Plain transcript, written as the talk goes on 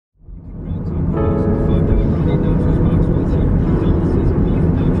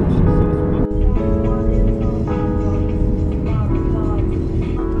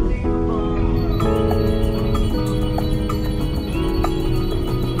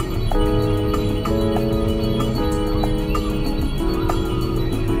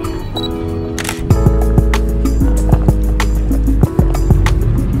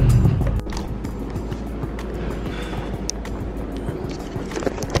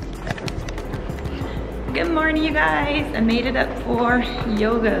Good morning, you guys. I made it up for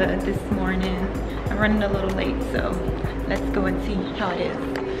yoga this morning. I'm running a little late, so let's go and see how it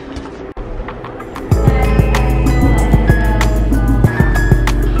is.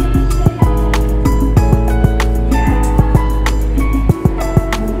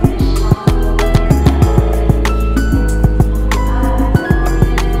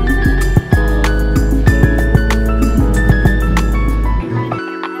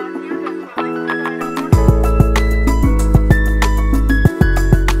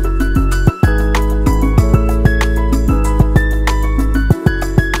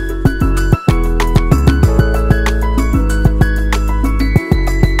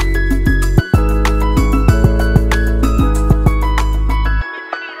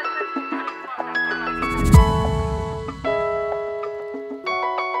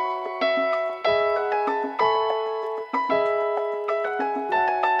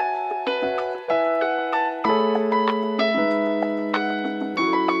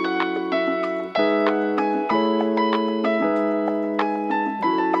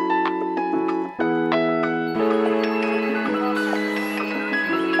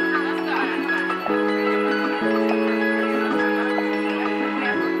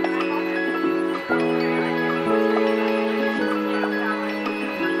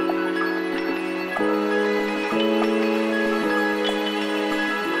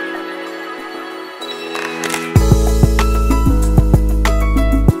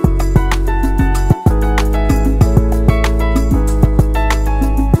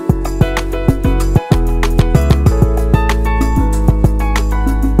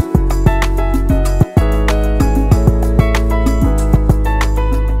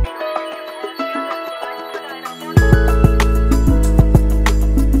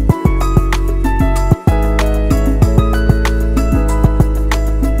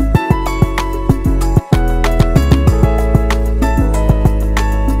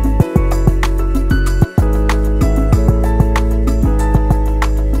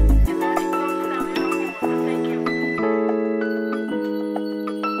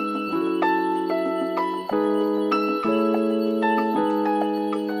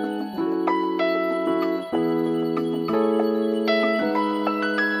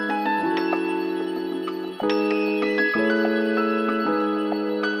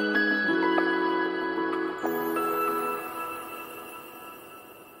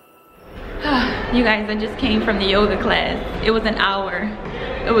 You guys, I just came from the yoga class. It was an hour.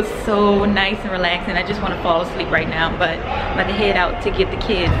 It was so nice and relaxing. I just want to fall asleep right now, but I'm about to head out to get the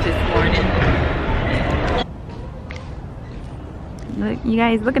kids this morning. Look, you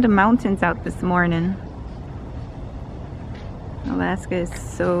guys, look at the mountains out this morning. Alaska is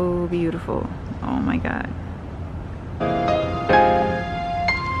so beautiful. Oh my God.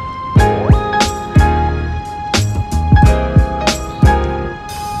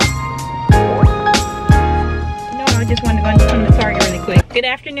 Just wanted to go into the Target really quick. Good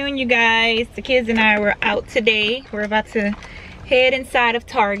afternoon, you guys. The kids and I were out today. We're about to head inside of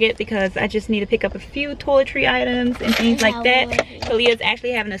Target because I just need to pick up a few toiletry items and things like that. Kalia's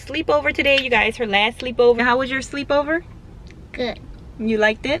actually having a sleepover today, you guys. Her last sleepover. How was your sleepover? Good. You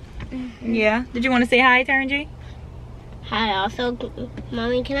liked it? Yeah. Did you want to say hi, Turnjay? Hi. Also,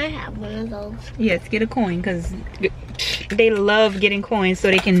 Mommy, can I have one of those? Yes, get a coin because they love getting coins so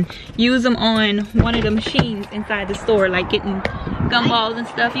they can use them on one of the machines inside the store, like getting gumballs and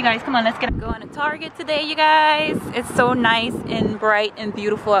stuff. You guys, come on, let's get going to Target today, you guys. It's so nice and bright and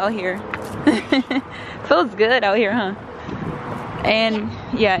beautiful out here. Feels good out here, huh? And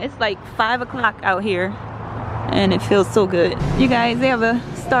yeah, it's like 5 o'clock out here and it feels so good. You guys, they have a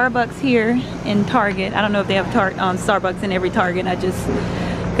Starbucks here in Target. I don't know if they have Starbucks in every Target. I just,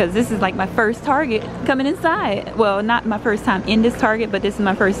 because this is like my first Target coming inside. Well, not my first time in this Target, but this is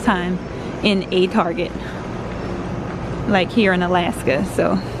my first time in a Target, like here in Alaska.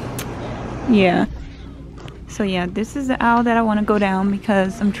 So yeah, this is the aisle that I want to go down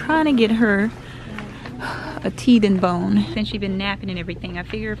because I'm trying to get her a teeth and bone. Since she's been napping and everything, I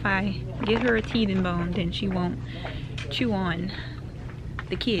figure if I get her a teeth and bone, then she won't chew on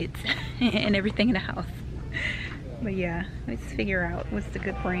the kids and everything in the house. But yeah, let's figure out what's the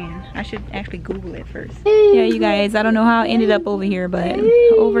good brand. I should actually Google it first. Yeah, you guys, I don't know how I ended up over here, but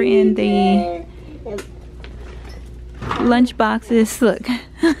over in the lunch boxes, look.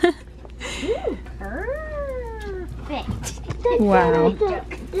 Wow.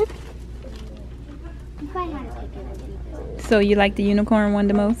 So you like the unicorn one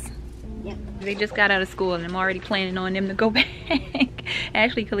the most? Yep. They just got out of school and I'm already planning on them to go back.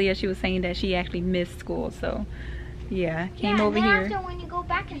 Actually, Kalia, she was saying that she actually missed school, so yeah, came over here. So when you go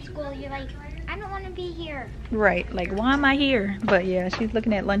back in school, you're like, I don't want to be here. Right, like why am I here? But yeah, she's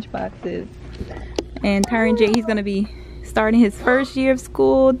looking at lunch boxes. And Tyron J, he's gonna be starting his first year of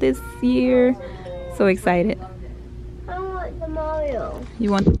school this year. So excited. I want the Mario.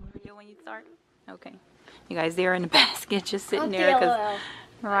 You want the Mario when you start? Okay. You guys, they're in the basket just sitting there because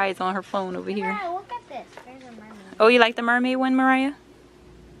Mariah's on her phone over here. Mariah, look at this. There's a mermaid. Oh, you like the mermaid one, Mariah?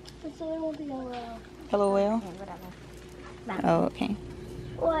 LOL. LOL? Oh, okay.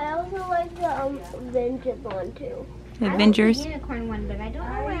 Well, I also like the Avengers one too. Avengers? I like the unicorn one, but I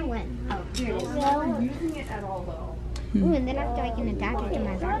don't know where it went. Oh, here it is. Using it at all though. Ooh, and then after I can attach it to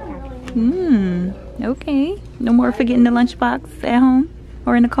my backpack. Okay. No more forgetting the lunchbox at home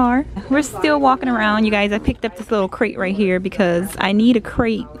or in the car. We're still walking around, you guys. I picked up this little crate right here because I need a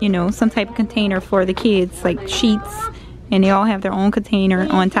crate, you know, some type of container for the kids, like sheets. And they all have their own container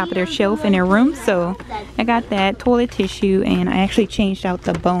on top of their shelf in their room. So I got that, toilet tissue, and I actually changed out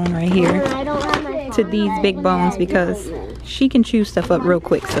the bone right here to these big bones because she can chew stuff up real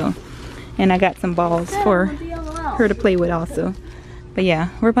quick. So, and I got some balls for her to play with also. But yeah,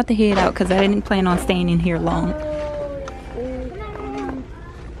 we're about to head out because I didn't plan on staying in here long.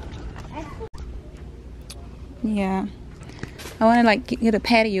 Yeah, I want to like get a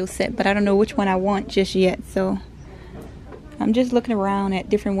patio set, but I don't know which one I want just yet. So I'm just looking around at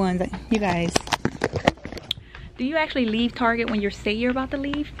different ones. You guys, do you actually leave Target when you say you're about to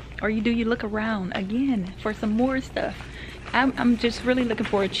leave? Or do you look around again for some more stuff? I'm just really looking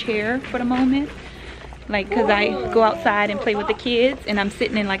for a chair for the moment. Like, cause I go outside and play with the kids and I'm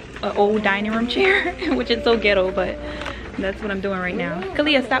sitting in like an old dining room chair, which is so ghetto, but that's what I'm doing right now.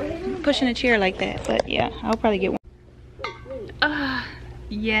 Kalia, stop pushing a chair like that. But yeah, I'll probably get one.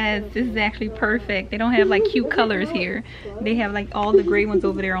 Yes, this is actually perfect. They don't have like cute colors here. They have like all the gray ones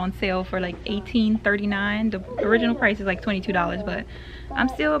over there on sale for like $18.39. The original price is like $22, but I'm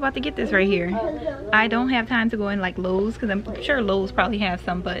still about to get this right here. I don't have time to go in like Lowe's because I'm sure Lowe's probably have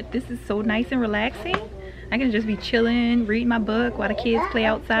some, but this is so nice and relaxing. I can just be chilling, read my book while the kids play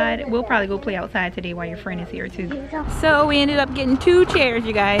outside. We'll probably go play outside today while your friend is here too. So we ended up getting 2 chairs,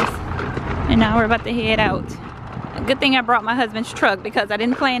 you guys. And now we're about to head out. Good thing I brought my husband's truck because I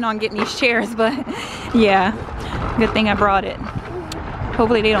didn't plan on getting these chairs, but yeah, good thing I brought it.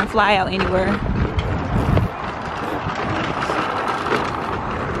 Hopefully they don't fly out anywhere.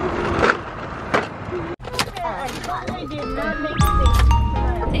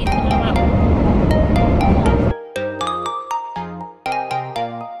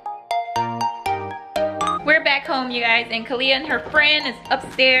 We're back home, you guys, and Kalia and her friend is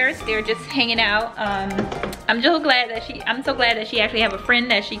upstairs. They're just hanging out. I'm so glad that she actually have a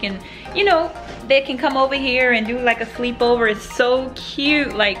friend that she can, you know, they can come over here and do like a sleepover. It's so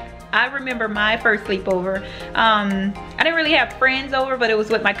cute. Like, I remember my first sleepover. I didn't really have friends over, but it was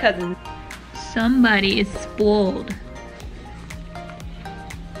with my cousins. Somebody is spoiled.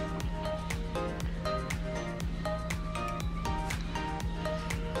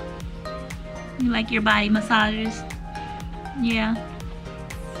 You like your body massages? Yeah.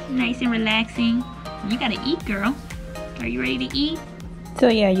 Nice and relaxing. You gotta eat, girl. Are you ready to eat? So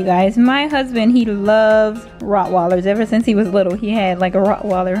yeah, you guys, my husband, he loves Rottweilers. Ever since he was little, he had like a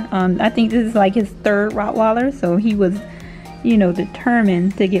Rottweiler. I think this is like his 3rd Rottweiler, so he was, you know,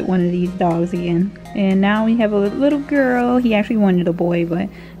 determined to get one of these dogs again. And now we have a little girl. He actually wanted a boy, but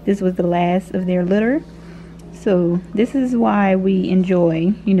this was the last of their litter. So this is why we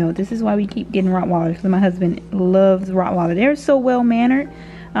enjoy, you know, this is why we keep getting Rottweilers, because my husband loves Rottweiler. They're so well mannered.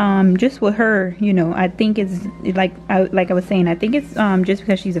 Just with her, you know, I think it's like I was saying, I think it's just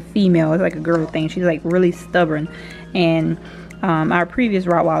because she's a female. It's like a girl thing. She's like really stubborn. And our previous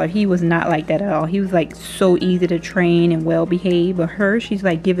Rottweiler, he was not like that at all. He was like so easy to train and well behaved. But her, she's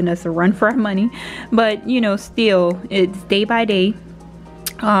like giving us a run for our money. But you know, still, it's day by day.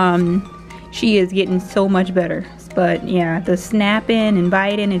 She is getting so much better. But yeah, the snapping and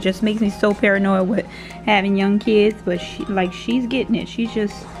biting, it just makes me so paranoid with having young kids. But she's getting it. She's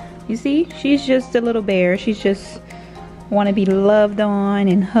just, you see, she's just a little bear. She's just want to be loved on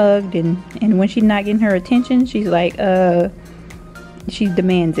and hugged, and when she's not getting her attention, she's like, she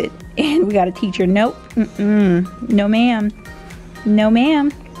demands it. And we got to teach her, nope, no ma'am, no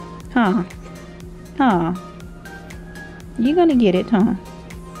ma'am, you're gonna get it,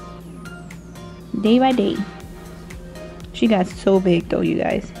 day by day. She got so big though, you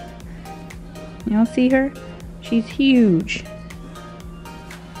guys. You don't see her? She's huge.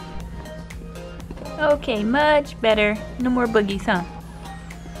 Okay, much better. No more boogies, huh?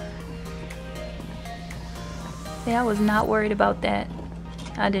 See, I was not worried about that.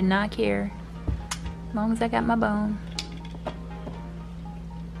 I did not care. As long as I got my bone.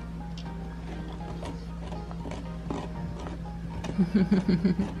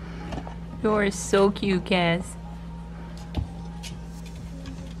 You're so cute, Cass.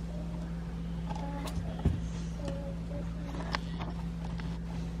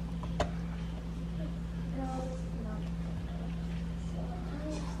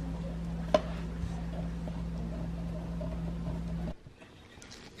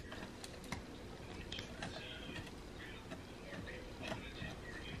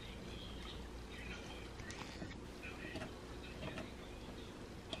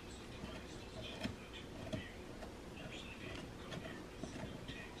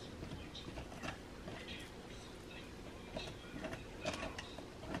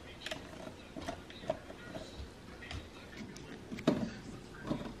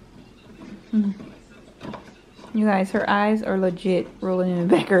 You guys, her eyes are legit rolling in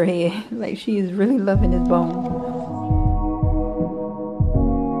the back of her head. Like, she is really loving this bone.